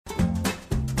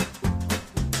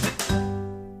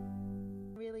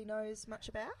knows much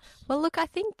about? Well, look, I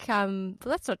think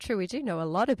that's not true. We do know a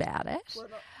lot about it. Well,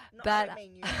 but I don't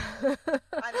mean you.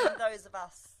 I mean those of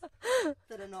us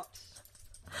that are not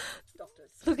doctors.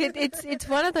 Look, it's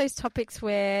one of those topics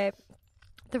where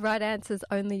the right answer is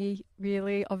only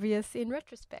really obvious in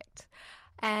retrospect.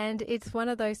 And it's one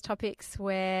of those topics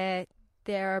where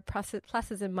there are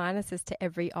pluses and minuses to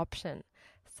every option.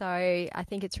 So I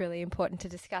think it's really important to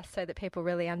discuss so that people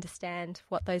really understand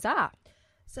what those are.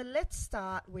 So let's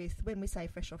start with, when we say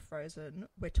fresh or frozen,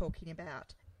 we're talking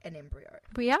about an embryo.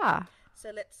 We are.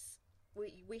 So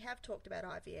we have talked about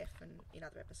IVF in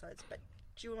other episodes, but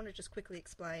do you want to just quickly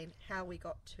explain how we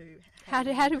got to... How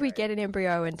did we get an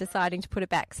embryo and deciding to put it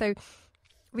back? So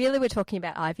really we're talking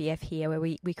about IVF here, where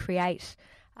we create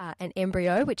an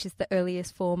embryo, which is the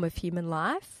earliest form of human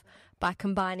life, by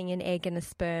combining an egg and a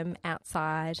sperm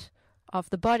outside of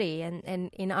the body. And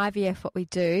in IVF what we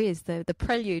do is the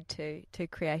prelude to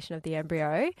creation of the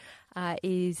embryo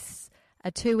is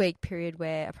a 2-week period,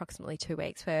 where approximately 2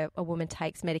 weeks, where a woman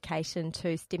takes medication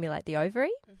to stimulate the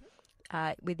ovary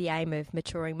with the aim of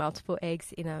maturing multiple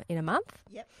eggs in a month.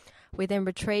 Yep. We then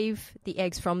retrieve the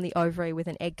eggs from the ovary with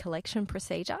an egg collection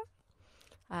procedure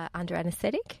under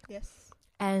anaesthetic. Yes.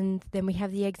 And then we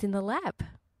have the eggs in the lab.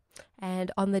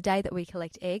 And on the day that we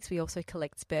collect eggs, we also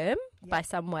collect sperm by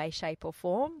some way, shape or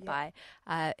form, by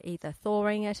either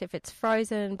thawing it if it's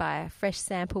frozen, by a fresh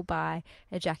sample, by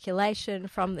ejaculation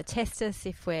from the testis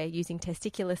if we're using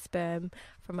testicular sperm,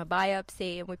 from a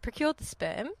biopsy, and we procure the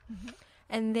sperm. Mm-hmm.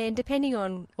 And then depending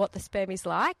on what the sperm is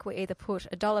like, we either put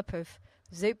a dollop of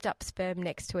zooped up sperm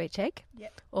next to each egg,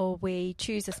 or we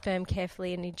choose a sperm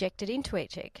carefully and inject it into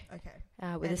each egg.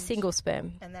 Okay. With a single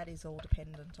sperm. And that is all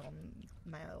dependent on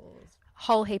males?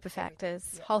 Whole heap of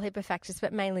factors,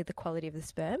 but mainly the quality of the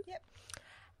sperm. Yep.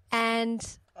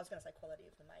 And I was going to say quality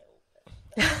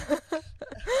of the male.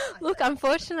 Look,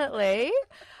 unfortunately,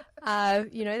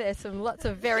 there's lots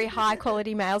of very high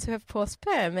quality males who have poor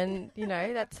sperm, and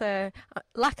that's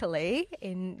luckily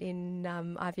in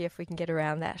IVF we can get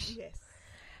around that. Yes.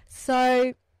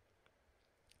 So,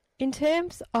 in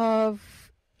terms of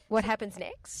what happens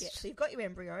next? Yeah, so you've got your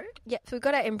embryo. Yeah, so we've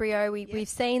got our embryo. We've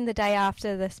seen the day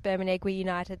after the sperm and egg were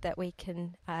united that we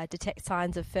can detect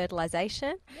signs of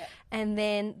fertilisation. Yep. And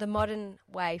then the modern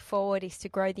way forward is to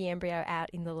grow the embryo out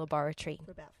in the laboratory.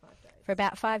 For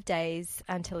about 5 days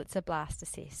until it's a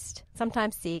blastocyst.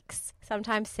 Sometimes 6,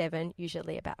 sometimes 7,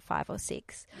 usually about 5 or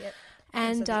 6. Yep.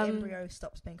 And so the embryo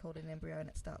stops being called an embryo and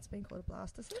it starts being called a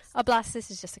blastocyst? A blastocyst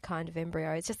is just a kind of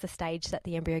embryo. It's just the stage that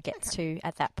the embryo gets to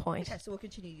at that point. Okay, so we'll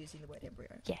continue using the word embryo.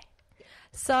 Yeah.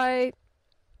 So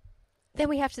then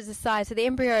we have to decide. So the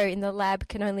embryo in the lab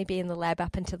can only be in the lab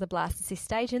up until the blastocyst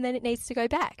stage, and then it needs to go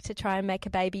back to try and make a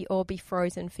baby or be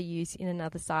frozen for use in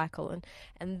another cycle.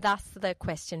 And thus the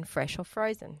question, fresh or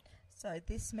frozen. So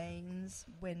this means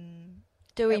when...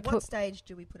 At what stage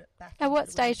do we put it back? At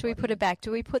what stage do we put it back?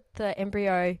 Do we put the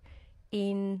embryo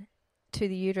into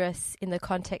the uterus in the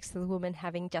context of the woman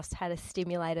having just had a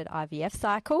stimulated IVF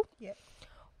cycle? Yep.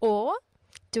 Or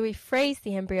do we freeze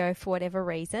the embryo for whatever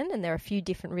reason, and there are a few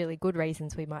different really good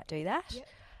reasons we might do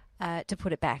that, to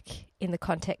put it back in the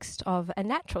context of a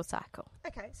natural cycle?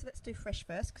 Okay, so let's do fresh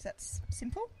first because that's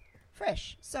simple.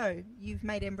 Fresh. So you've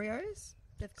made embryos.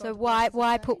 So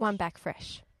why put one back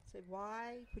fresh? So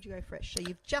why would you go fresh? So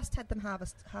you've just had them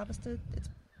harvested. It's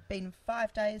been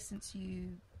 5 days since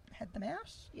you had them out.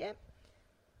 Yeah.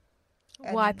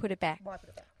 Why put it back? Why put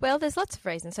it back? Well, there's lots of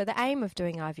reasons. So the aim of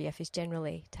doing IVF is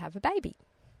generally to have a baby.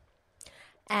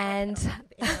 And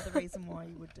another reason why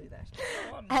you would do that.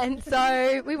 And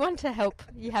so we want to help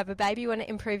you have a baby. We want to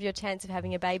improve your chance of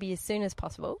having a baby as soon as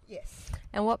possible. Yes.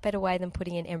 And what better way than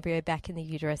putting an embryo back in the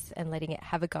uterus and letting it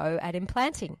have a go at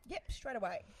implanting? Yep, straight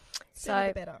away.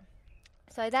 So better.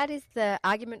 So that is the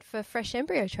argument for fresh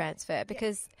embryo transfer,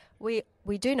 because we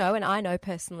do know, and I know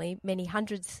personally, many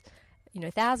hundreds,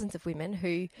 thousands of women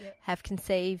who have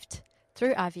conceived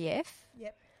through IVF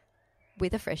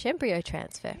with a fresh embryo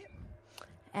transfer. Yep.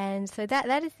 And so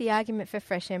that is the argument for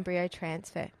fresh embryo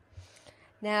transfer.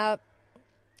 Now,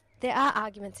 there are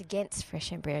arguments against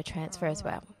fresh embryo transfer as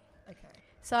well. Okay.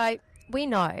 So we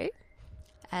know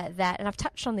that, and I've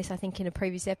touched on this I think in a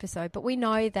previous episode, but we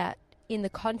know that in the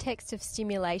context of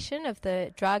stimulation of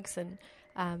the drugs and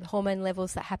hormone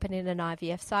levels that happen in an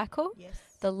IVF cycle,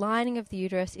 the lining of the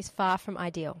uterus is far from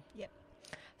ideal. Yep.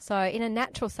 So in a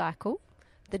natural cycle,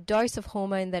 the dose of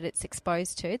hormone that it's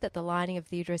exposed to, that the lining of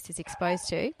the uterus is exposed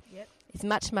to, is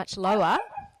much, much lower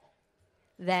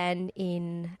than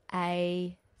in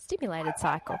a stimulated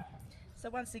cycle. So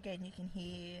once again, you can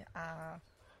hear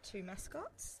 2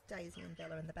 mascots, Daisy and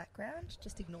Bella in the background.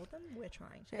 Just ignore them. We're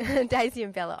trying to. Daisy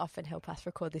and Bella often help us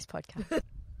record this podcast.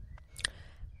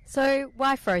 So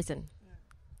why frozen?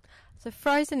 So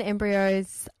frozen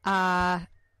embryos are,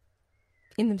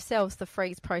 in themselves, the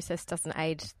freeze process doesn't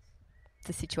aid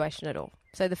the situation at all.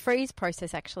 So the freeze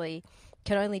process actually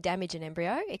can only damage an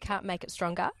embryo. It can't make it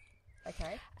stronger.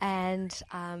 Okay. And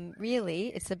really,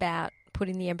 it's about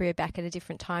putting the embryo back at a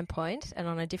different time point and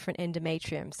on a different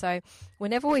endometrium. So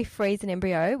whenever we freeze an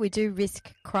embryo, we do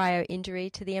risk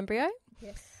cryo-injury to the embryo.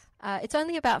 Yes. It's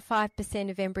only about 5%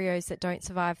 of embryos that don't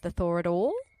survive the thaw at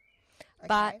all. Okay.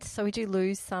 But so we do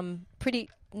lose some pretty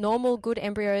normal, good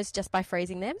embryos just by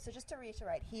freezing them. So just to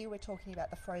reiterate, here we're talking about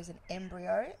the frozen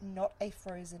embryo, not a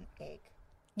frozen egg.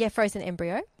 Yeah, frozen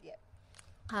embryo. Yep.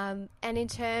 And in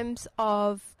terms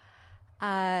of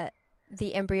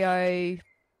the embryo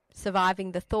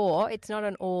surviving the thaw, it's not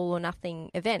an all or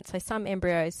nothing event. So some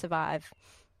embryos survive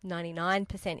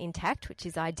 99% intact, which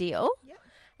is ideal. Yep.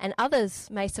 And others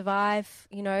may survive,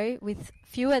 with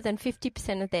fewer than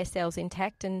 50% of their cells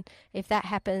intact. And if that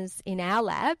happens in our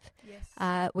lab,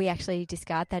 Yes. we actually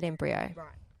discard that embryo Right.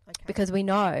 Okay. because we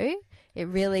know it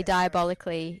really That's right.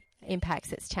 diabolically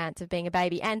impacts its chance of being a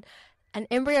baby. And an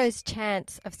embryo's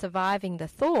chance of surviving the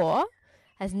thaw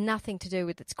has nothing to do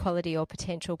with its quality or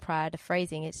potential prior to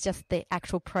freezing. It's just the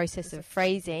actual process of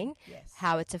freezing, Yes.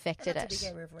 how it's affected And that's it. a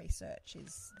big area of research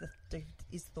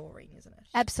is thawing, isn't it?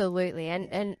 Absolutely.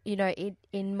 And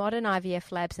in modern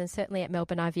IVF labs, and certainly at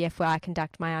Melbourne IVF where I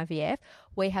conduct my IVF,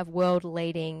 we have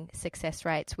world-leading success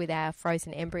rates with our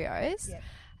frozen embryos. Yep.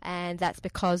 And that's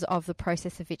because of the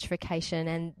process of vitrification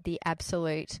and the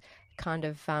absolute kind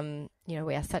of,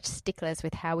 we are such sticklers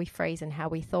with how we freeze and how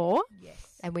we thaw. Yes.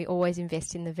 And we always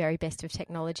invest in the very best of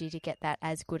technology to get that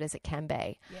as good as it can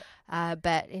be. Yep.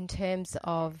 But in terms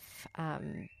of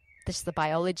just the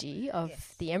biology of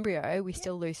Yes. the embryo, we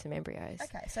still lose some embryos.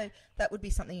 Okay, so that would be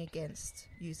something against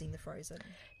using the frozen.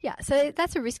 Yeah, so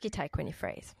that's a risk you take when you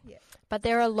freeze. Yeah. But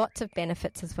there are lots of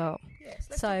benefits as well. Yes.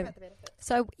 Let's So- talk about the benefits.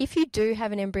 So if you do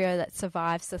have an embryo that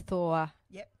survives the thaw,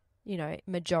 Yep.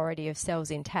 majority of cells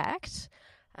intact,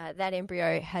 that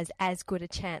embryo has as good a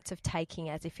chance of taking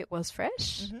as if it was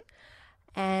fresh. Mm-hmm.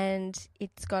 And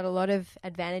it's got a lot of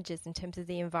advantages in terms of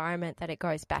the environment that it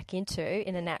goes back into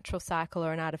in a natural cycle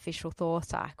or an artificial thaw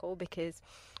cycle, because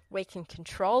we can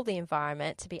control the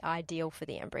environment to be ideal for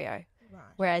the embryo. Right.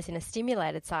 Whereas in a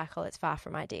stimulated cycle, it's far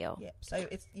from ideal. Yep. So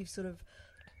you've sort of,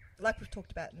 like we've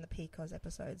talked about in the PCOS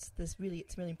episodes, it's really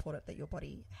important that your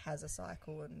body has a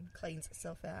cycle and cleans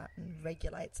itself out and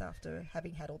regulates after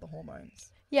having had all the hormones.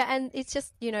 Yeah, and it's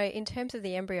just, in terms of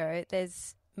the embryo,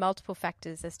 there's multiple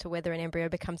factors as to whether an embryo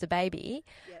becomes a baby.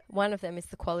 Yep. One of them is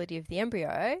the quality of the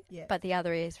embryo, Yep. but the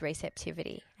other is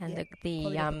receptivity and Yep. the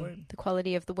Quality of the womb. the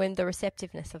quality of the womb, the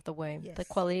receptiveness of the womb, the Yes.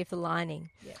 quality of the lining.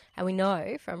 Yep. And we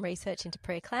know from research into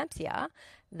preeclampsia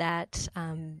that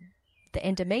the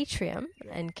endometrium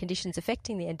Yep. and conditions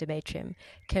affecting the endometrium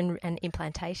and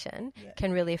implantation Yep.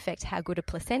 can really affect how good a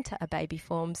placenta a baby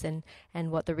forms and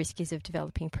what the risk is of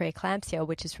developing preeclampsia,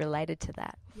 which is related to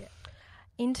that. Yep.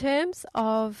 In terms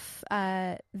of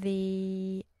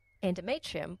the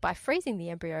endometrium, by freezing the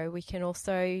embryo, we can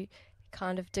also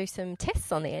kind of do some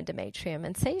tests on the endometrium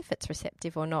and see if it's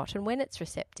receptive or not and when it's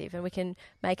receptive, and we can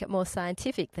make it more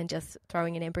scientific than just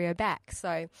throwing an embryo back.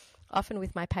 So often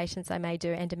with my patients, I may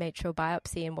do endometrial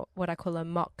biopsy in what I call a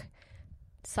mock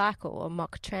cycle or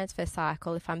mock transfer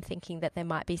cycle if I'm thinking that there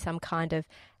might be some kind of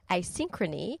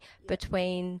asynchrony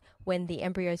between when the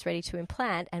embryo is ready to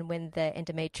implant and when the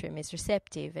endometrium is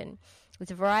receptive. And there's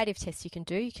a variety of tests you can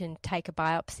do. You can take a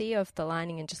biopsy of the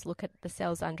lining and just look at the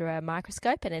cells under a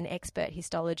microscope, and an expert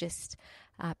histologist,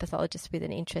 pathologist with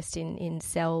an interest in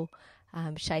cell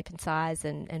shape and size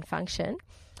and function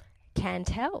can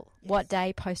tell what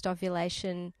day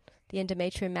post-ovulation the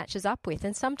endometrium matches up with.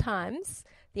 And sometimes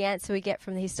the answer we get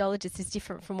from the histologist is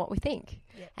different from what we think.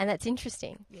 Yep. And that's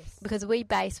interesting Yes. because we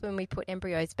base, when we put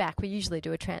embryos back, we usually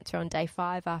do a transfer on day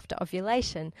 5 after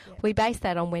ovulation. Yep. We base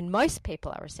that on when most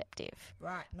people are receptive.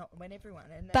 Right. Not when everyone.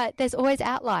 And But there's always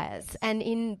outliers. And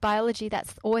in biology,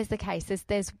 that's always the case.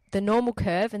 There's the normal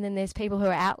curve, and then there's people who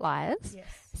are outliers. yes.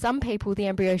 Some people, the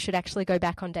embryo should actually go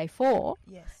back on day 4.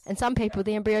 Yes. And some people,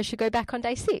 the embryo should go back on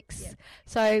day 6. Yeah.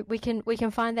 So we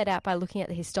can find that out by looking at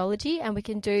the histology, and we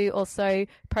can do also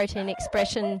protein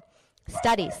expression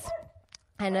studies.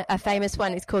 And a famous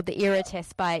one is called the ERA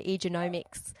test by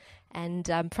eGenomics. And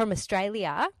from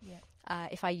Australia, Yeah.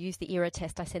 if I use the ERA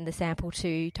test, I send the sample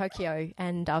to Tokyo,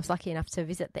 and I was lucky enough to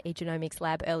visit the eGenomics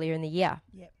lab earlier in the year.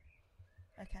 Yep.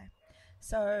 Okay.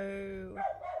 So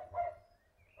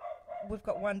we've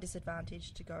got one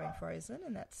disadvantage to going frozen,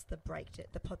 and that's the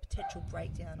potential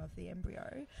breakdown of the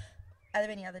embryo. Are there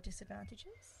any other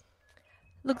disadvantages?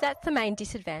 Look, that's the main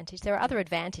disadvantage. There are other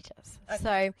advantages. Okay.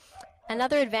 So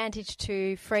another advantage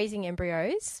to freezing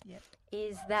embryos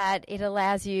is that it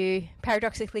allows you,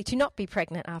 paradoxically, to not be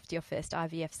pregnant after your first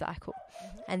IVF cycle.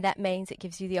 And that means it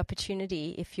gives you the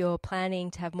opportunity, if you're planning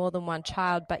to have more than one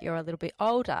child but you're a little bit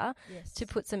older, to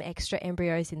put some extra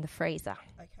embryos in the freezer.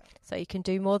 Okay. So you can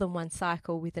do more than one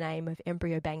cycle with the aim of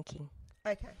embryo banking.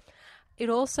 Okay. It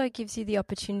also gives you the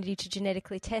opportunity to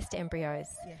genetically test embryos,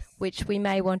 Yes. which we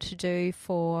may want to do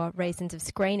for reasons of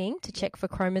screening to check for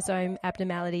chromosome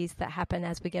abnormalities that happen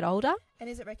as we get older. And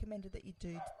is it recommended that you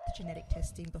do the genetic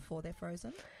testing before they're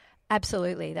frozen?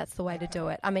 Absolutely, that's the way to do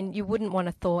it. I mean, you wouldn't want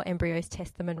to thaw embryos,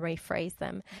 test them and refreeze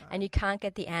them. No. And you can't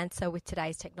get the answer with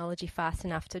today's technology fast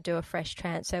enough to do a fresh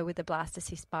transfer with a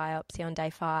blastocyst biopsy on day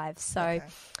 5. So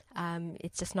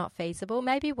it's just not feasible.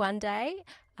 Maybe one day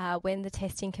when the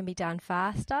testing can be done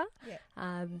faster,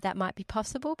 that might be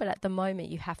possible. But at the moment,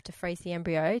 you have to freeze the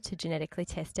embryo to genetically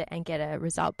test it and get a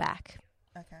result back.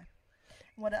 Okay.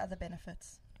 What are other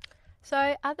benefits?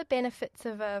 So other benefits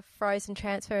of a frozen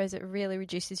transfer is it really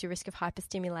reduces your risk of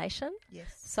hyperstimulation. Yes.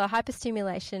 So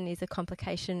hyperstimulation is a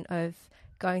complication of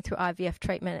going through IVF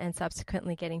treatment and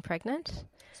subsequently getting pregnant.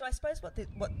 So I suppose what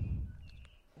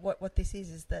this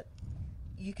is that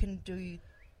you can do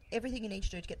everything you need to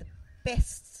do to get the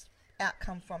best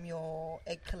outcome from your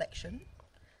egg collection,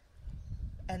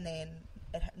 and then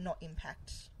it not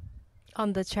impact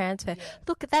on the transfer. Yeah.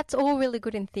 Look, that's all really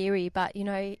good in theory, but, you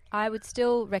know, I would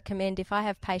still recommend, if I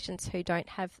have patients who don't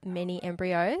have many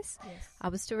embryos, I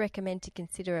would still recommend to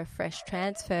consider a fresh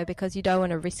transfer, because you don't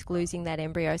want to risk losing that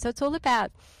embryo. So it's all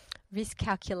about risk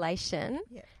calculation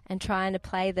and trying to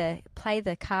play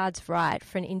the cards right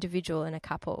for an individual and a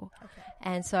couple. Okay.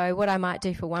 And so what I might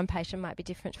do for one patient might be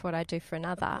different to what I do for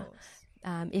another.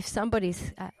 If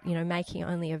somebody's, making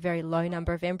only a very low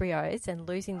number of embryos and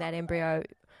losing that embryo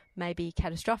may be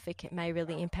catastrophic, it may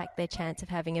really impact their chance of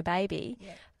having a baby,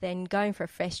 then going for a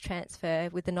fresh transfer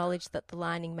with the knowledge that the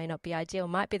lining may not be ideal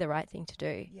might be the right thing to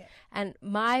do. And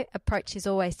my approach is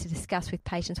always to discuss with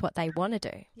patients what they want to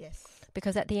do. Yes.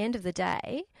 Because at the end of the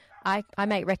day, I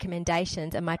make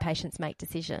recommendations and my patients make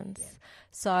decisions.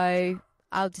 So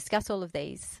I'll discuss all of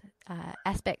these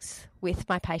aspects with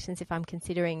my patients if I'm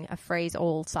considering a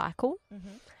freeze-all cycle.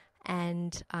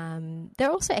 And there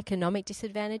are also economic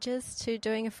disadvantages to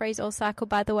doing a freeze-all cycle,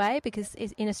 by the way, because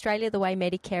in Australia, the way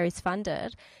Medicare is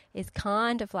funded is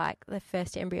kind of like the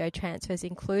first embryo transfer is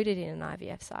included in an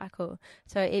IVF cycle.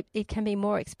 So it can be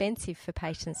more expensive for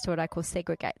patients to what I call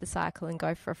segregate the cycle and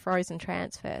go for a frozen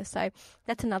transfer. So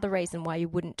that's another reason why you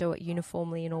wouldn't do it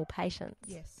uniformly in all patients.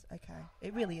 Yes, okay.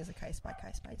 It really is a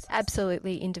case-by-case basis.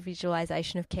 Absolutely,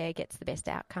 individualisation of care gets the best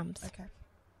outcomes. Okay.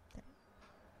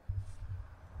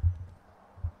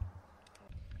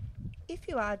 If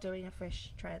you are doing a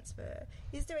fresh transfer,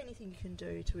 is there anything you can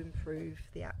do to improve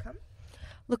the outcome?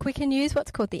 Look, we can use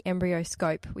what's called the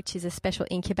EmbryoScope, which is a special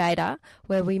incubator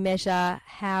where we measure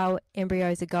how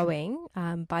embryos are going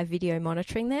by video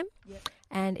monitoring them.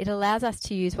 And it allows us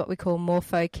to use what we call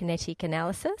morphokinetic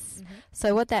analysis.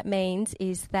 So what that means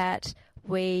is that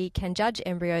we can judge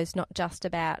embryos not just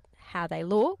about how they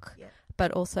look,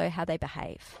 but also how they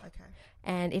behave.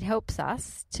 And it helps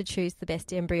us to choose the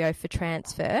best embryo for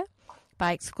transfer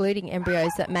by excluding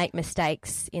embryos that make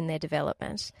mistakes in their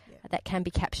development that can be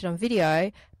captured on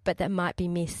video, but that might be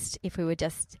missed if we were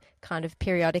just kind of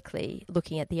periodically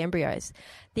looking at the embryos.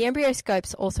 The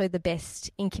EmbryoScope's also the best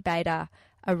incubator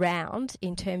around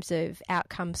in terms of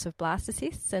outcomes of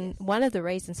blastocysts, and one of the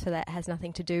reasons for that has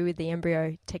nothing to do with the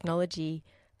embryo technology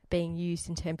being used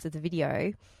in terms of the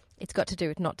video. It's got to do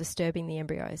with not disturbing the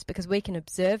embryos, because we can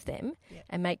observe them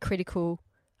and make critical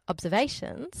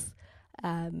observations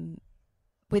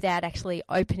without actually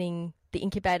opening the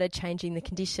incubator, changing the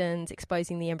conditions,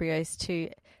 exposing the embryos to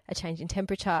a change in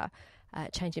temperature,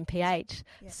 change in pH.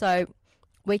 So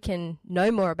we can know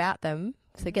more about them,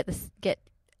 so get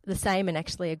the same and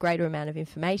actually a greater amount of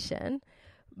information,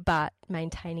 but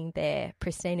maintaining their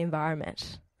pristine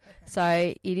environment.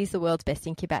 So it is the world's best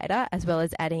incubator, as well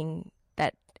as adding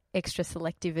that extra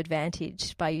selective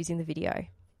advantage by using the video.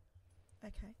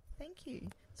 Okay, thank you.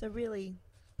 So really,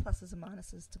 pluses and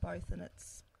minuses to both, and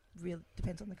it's really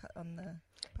depends on the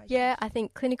patient. Yeah, I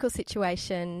think clinical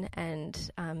situation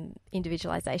and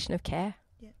individualisation of care.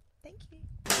 Yeah, thank you.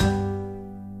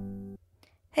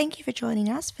 Thank you for joining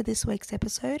us for this week's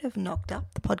episode of Knocked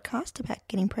Up, the podcast about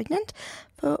getting pregnant.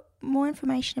 For more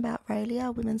information about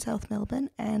Raelia, Women's Health Melbourne,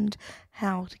 and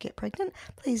how to get pregnant,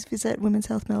 please visit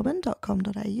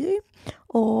womenshealthmelbourne.com.au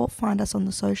or find us on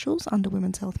the socials under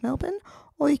Women's Health Melbourne,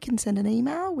 or you can send an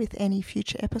email with any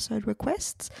future episode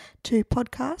requests to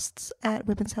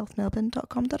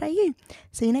podcasts@womenshealthmelbourne.com.au.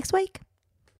 See you next week.